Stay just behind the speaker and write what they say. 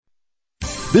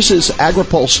This is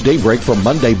AgriPulse Daybreak for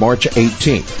Monday, March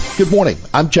 18th. Good morning.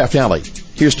 I'm Jeff Alley.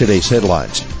 Here's today's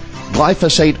headlines.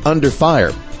 Glyphosate under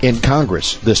fire in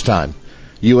Congress this time.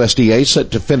 USDA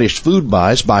set to finish food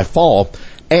buys by fall,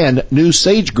 and new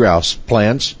sage-grouse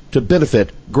plans to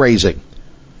benefit grazing.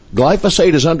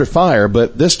 Glyphosate is under fire,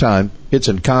 but this time it's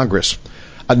in Congress.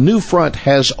 A new front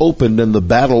has opened in the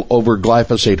battle over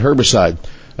glyphosate herbicide.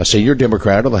 A senior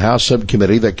Democrat of the House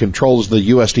subcommittee that controls the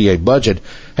USDA budget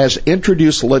has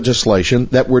introduced legislation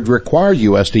that would require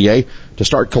USDA to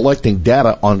start collecting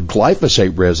data on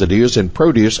glyphosate residues in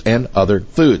produce and other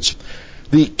foods.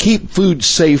 The Keep Food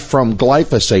Safe from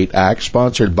Glyphosate Act,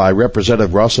 sponsored by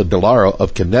Representative Rosa DeLauro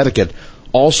of Connecticut,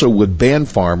 also would ban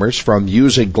farmers from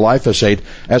using glyphosate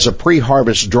as a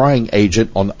pre-harvest drying agent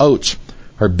on oats.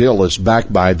 Her bill is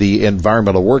backed by the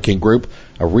Environmental Working Group,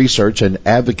 a research and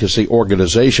advocacy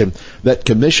organization that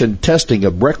commissioned testing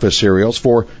of breakfast cereals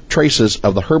for traces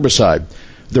of the herbicide.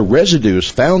 The residues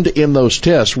found in those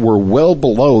tests were well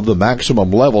below the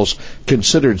maximum levels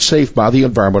considered safe by the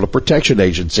Environmental Protection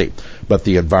Agency, but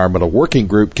the Environmental Working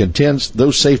Group contends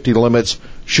those safety limits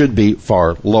should be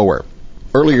far lower.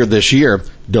 Earlier this year,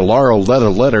 DeLauro led a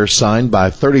letter signed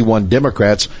by 31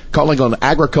 Democrats calling on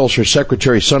Agriculture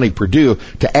Secretary Sonny Perdue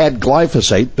to add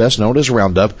glyphosate, best known as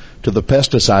Roundup, to the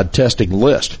pesticide testing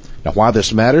list. Now, why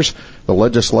this matters? The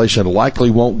legislation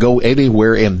likely won't go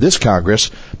anywhere in this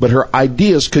Congress, but her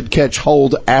ideas could catch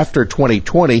hold after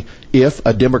 2020 if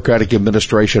a Democratic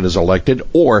administration is elected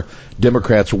or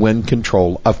Democrats win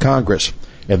control of Congress.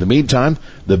 In the meantime,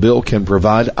 the bill can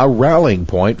provide a rallying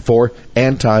point for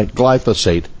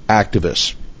anti-glyphosate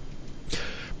activists.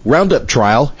 Roundup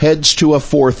trial heads to a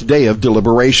fourth day of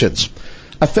deliberations.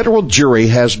 A federal jury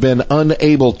has been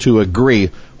unable to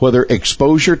agree whether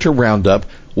exposure to Roundup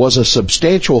was a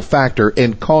substantial factor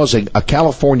in causing a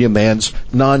California man's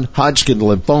non-Hodgkin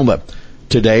lymphoma.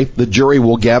 Today, the jury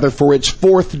will gather for its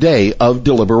fourth day of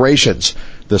deliberations.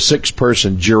 The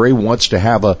six-person jury wants to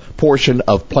have a portion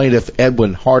of plaintiff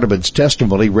Edwin Hardeman's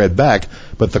testimony read back,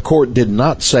 but the court did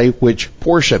not say which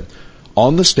portion.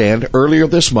 On the stand earlier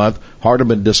this month,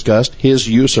 Hardeman discussed his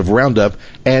use of Roundup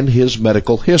and his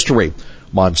medical history.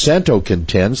 Monsanto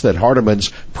contends that Hardeman's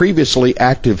previously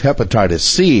active hepatitis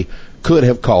C could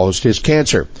have caused his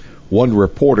cancer. One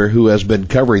reporter who has been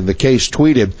covering the case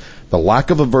tweeted, "The lack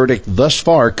of a verdict thus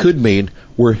far could mean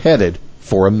we're headed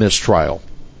for a mistrial."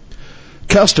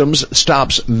 Customs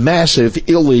stops massive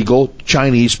illegal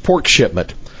Chinese pork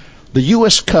shipment. The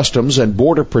U.S. Customs and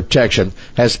Border Protection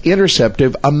has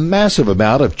intercepted a massive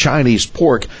amount of Chinese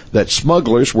pork that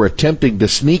smugglers were attempting to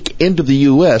sneak into the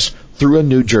U.S. through a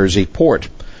New Jersey port.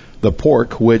 The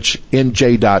pork, which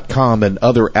NJ.com and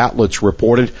other outlets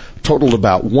reported totaled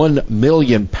about 1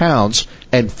 million pounds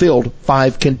and filled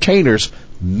 5 containers,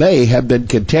 may have been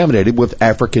contaminated with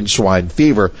African swine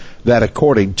fever, that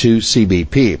according to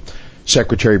CBP.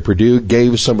 Secretary Perdue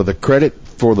gave some of the credit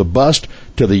for the bust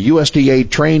to the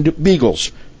USDA-trained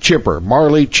beagles, Chipper,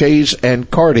 Marley, Chase, and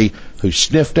Cardi, who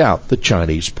sniffed out the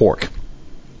Chinese pork.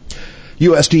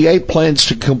 USDA plans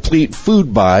to complete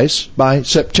food buys by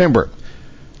September.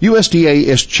 USDA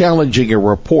is challenging a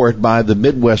report by the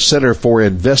Midwest Center for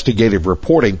Investigative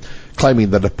Reporting, claiming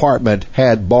the department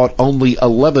had bought only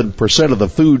 11% of the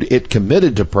food it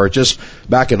committed to purchase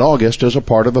back in August as a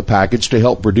part of a package to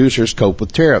help producers cope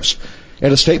with tariffs.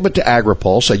 In a statement to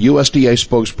AgriPulse, a USDA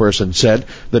spokesperson said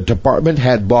the department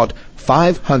had bought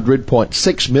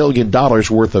 $500.6 million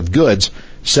worth of goods,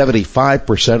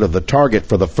 75% of the target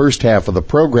for the first half of the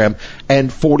program, and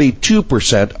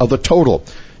 42% of the total.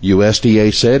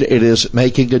 USDA said it is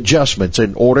making adjustments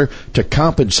in order to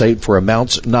compensate for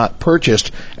amounts not purchased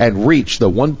and reach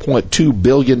the $1.2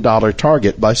 billion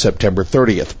target by September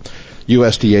 30th.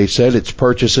 USDA said its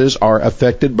purchases are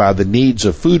affected by the needs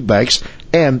of food banks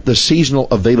and the seasonal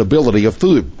availability of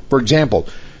food. For example,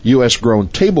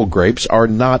 U.S.-grown table grapes are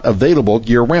not available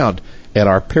year-round and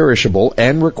are perishable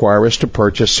and require us to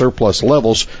purchase surplus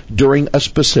levels during a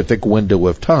specific window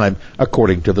of time,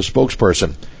 according to the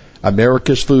spokesperson.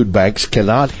 America's food banks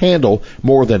cannot handle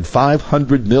more than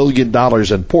 $500 million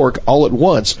in pork all at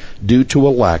once due to a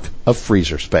lack of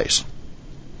freezer space.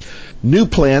 New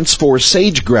plans for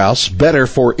sage grouse better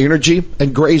for energy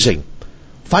and grazing.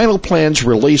 Final plans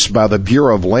released by the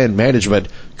Bureau of Land Management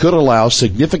could allow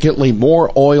significantly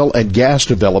more oil and gas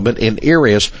development in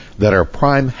areas that are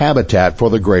prime habitat for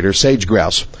the greater sage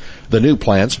grouse. The new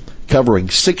plans, covering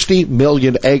 60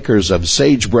 million acres of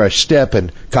sagebrush steppe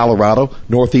in Colorado,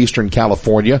 northeastern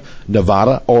California,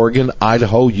 Nevada, Oregon,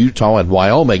 Idaho, Utah, and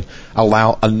Wyoming,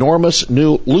 allow enormous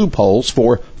new loopholes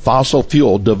for fossil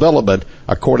fuel development,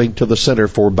 according to the Center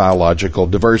for Biological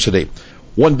Diversity.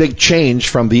 One big change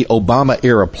from the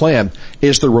Obama-era plan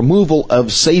is the removal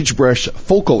of sagebrush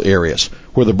focal areas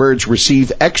where the birds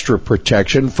receive extra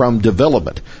protection from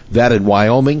development. That in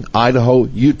Wyoming, Idaho,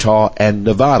 Utah, and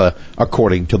Nevada,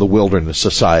 according to the Wilderness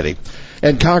Society.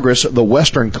 In Congress, the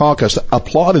Western Caucus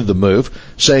applauded the move,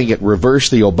 saying it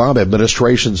reversed the Obama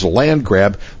administration's land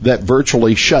grab that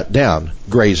virtually shut down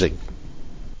grazing.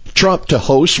 Trump to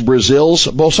host Brazil's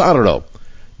Bolsonaro.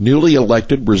 Newly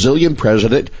elected Brazilian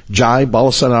President Jair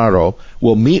Bolsonaro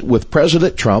will meet with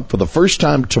President Trump for the first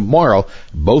time tomorrow.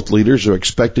 Both leaders are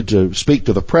expected to speak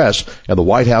to the press at the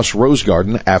White House Rose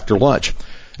Garden after lunch.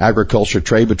 Agriculture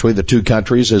trade between the two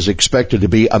countries is expected to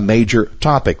be a major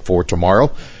topic for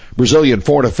tomorrow. Brazilian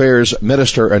Foreign Affairs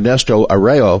Minister Ernesto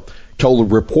Araujo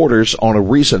told reporters on a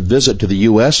recent visit to the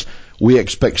U.S., "We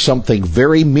expect something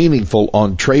very meaningful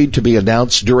on trade to be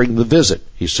announced during the visit,"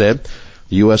 he said.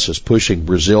 The U.S. is pushing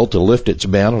Brazil to lift its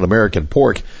ban on American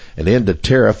pork and end a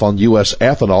tariff on U.S.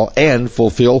 ethanol and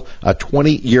fulfill a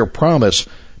 20-year promise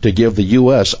to give the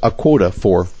U.S. a quota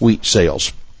for wheat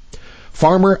sales.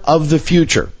 Farmer of the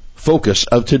Future, focus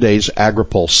of today's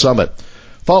AgriPulse Summit.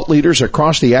 Thought leaders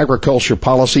across the agriculture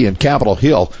policy in Capitol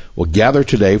Hill will gather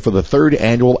today for the third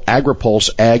annual AgriPulse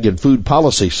Ag and Food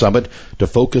Policy Summit to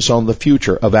focus on the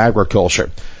future of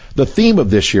agriculture. The theme of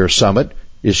this year's summit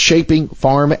is shaping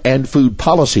farm and food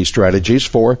policy strategies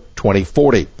for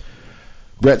 2040.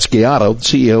 Brett Sciato,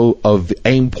 CEO of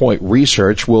Aimpoint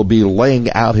Research, will be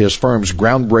laying out his firm's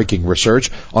groundbreaking research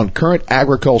on current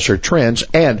agriculture trends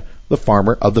and the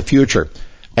farmer of the future.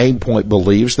 Aimpoint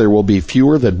believes there will be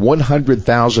fewer than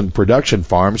 100,000 production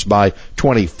farms by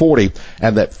 2040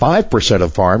 and that 5%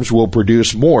 of farms will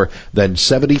produce more than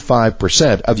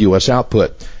 75% of U.S.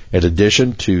 output. In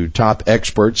addition to top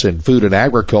experts in food and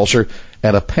agriculture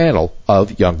and a panel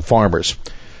of young farmers.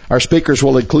 Our speakers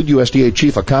will include USDA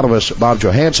Chief Economist Bob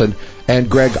Johansen and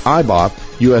Greg Ibaugh,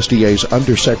 USDA's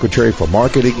Undersecretary for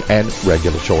Marketing and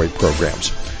Regulatory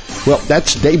Programs. Well,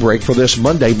 that's Daybreak for this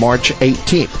Monday, March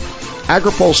 18th.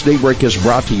 AgriPulse Daybreak is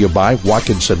brought to you by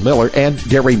Watkinson Miller and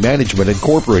Dairy Management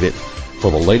Incorporated.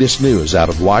 For the latest news out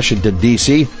of Washington,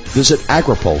 D.C., visit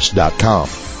agripulse.com.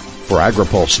 For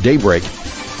AgriPulse Daybreak,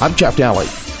 I'm Jeff Daly.